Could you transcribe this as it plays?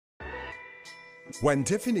When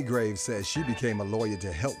Tiffany Graves says she became a lawyer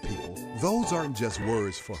to help people, those aren't just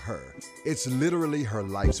words for her. It's literally her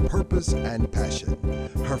life's purpose and passion.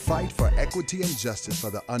 Her fight for equity and justice for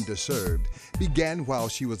the underserved began while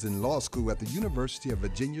she was in law school at the University of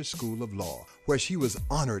Virginia School of Law, where she was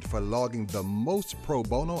honored for logging the most pro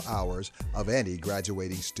bono hours of any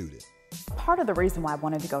graduating student. Part of the reason why I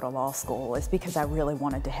wanted to go to law school is because I really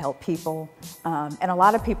wanted to help people. And a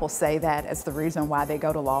lot of people say that as the reason why they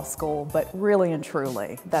go to law school, but really and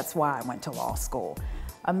truly, that's why I went to law school.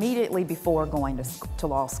 Immediately before going to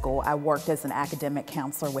law school, I worked as an academic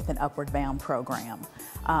counselor with an Upward Bound program.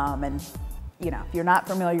 If you're not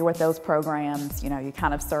familiar with those programs, you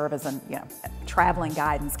kind of serve as a traveling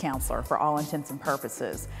guidance counselor for all intents and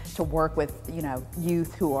purposes to work with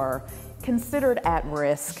youth who are considered at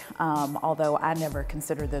risk, although I never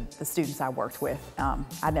considered the students I worked with.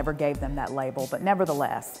 I never gave them that label, but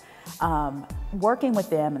nevertheless, working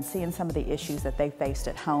with them and seeing some of the issues that they faced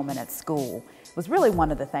at home and at school was really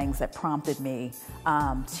one of the things that prompted me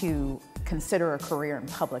to consider a career in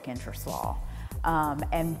public interest law.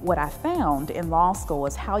 And what I found in law school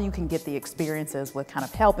is how you can get the experiences with kind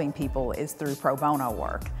of helping people is through pro bono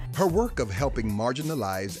work. Her work of helping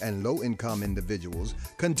marginalized and low-income individuals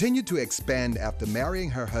continued to expand after marrying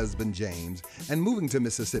her husband James and moving to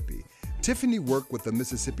Mississippi. Tiffany worked with the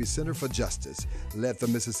Mississippi Center for Justice, led the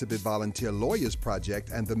Mississippi Volunteer Lawyers Project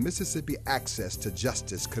and the Mississippi Access to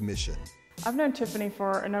Justice Commission. I've known Tiffany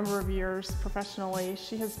for a number of years professionally.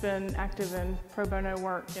 She has been active in pro bono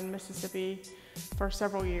work in Mississippi for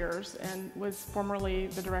several years and was formerly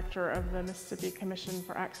the director of the Mississippi Commission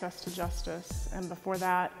for Access to Justice, and before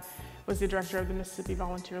that was the director of the Mississippi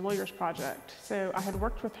Volunteer Lawyers Project. So I had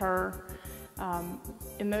worked with her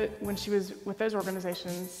when she was with those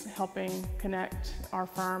organizations, helping connect our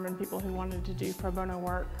firm and people who wanted to do pro bono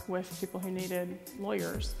work with people who needed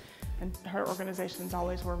lawyers. And her organizations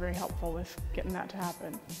always were very helpful with getting that to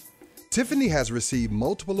happen. Tiffany has received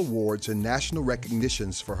multiple awards and national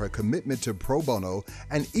recognitions for her commitment to pro bono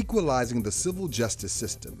and equalizing the civil justice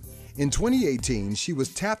system. In 2018, she was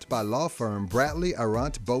tapped by law firm Bradley,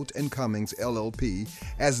 Arant, Boat & Cummings, LLP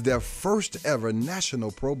as their first ever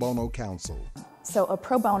national pro bono counsel. So a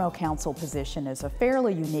pro bono counsel position is a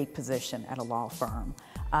fairly unique position at a law firm.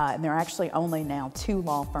 And there are actually only now 2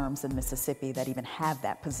 law firms in Mississippi that even have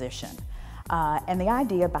that position. And the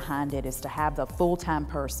idea behind it is to have the full-time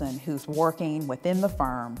person who's working within the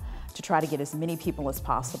firm to try to get as many people as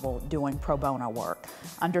possible doing pro bono work.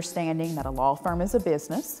 Understanding that a law firm is a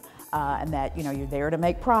business and that you're there to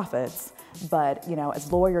make profits, but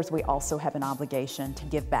as lawyers we also have an obligation to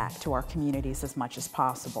give back to our communities as much as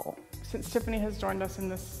possible. Since Tiffany has joined us in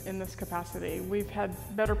this capacity, we've had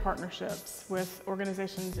better partnerships with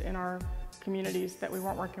organizations in our communities that we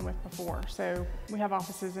weren't working with before. So we have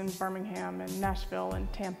offices in Birmingham and Nashville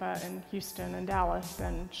and Tampa and Houston and Dallas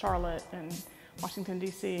and Charlotte and Washington,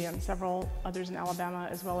 D.C. and several others in Alabama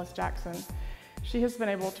as well as Jackson. She has been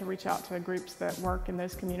able to reach out to groups that work in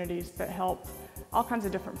those communities that help all kinds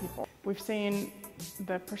of different people. We've seen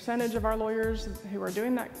the percentage of our lawyers who are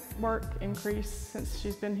doing that work increase since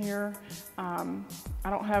she's been here. I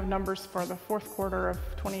don't have numbers for the fourth quarter of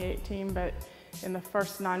 2018, but in the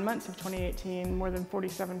first 9 months of 2018, more than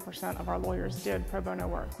 47% of our lawyers did pro bono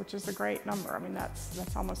work, which is a great number. I mean,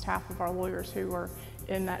 that's almost half of our lawyers who were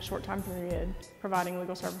in that short time period providing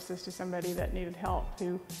legal services to somebody that needed help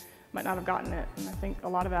who might not have gotten it. And I think a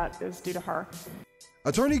lot of that is due to her.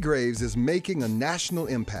 Attorney Graves is making a national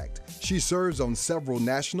impact. She serves on several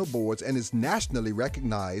national boards and is nationally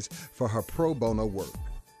recognized for her pro bono work.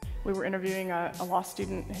 We were interviewing a law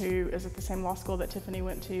student who is at the same law school that Tiffany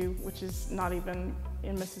went to, which is not even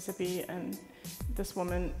in Mississippi, and this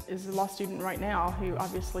woman is a law student right now who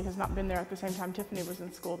obviously has not been there at the same time Tiffany was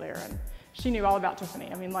in school there, and she knew all about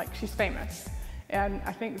Tiffany. I mean, like, she's famous. And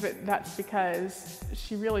I think that's because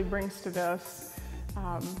she really brings to this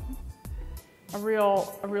a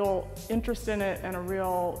real interest in it and a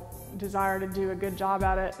real desire to do a good job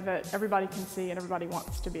at it that everybody can see and everybody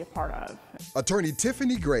wants to be a part of. Attorney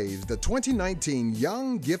Tiffany Graves, the 2019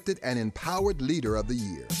 Young, Gifted, and Empowered Leader of the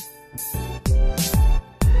Year.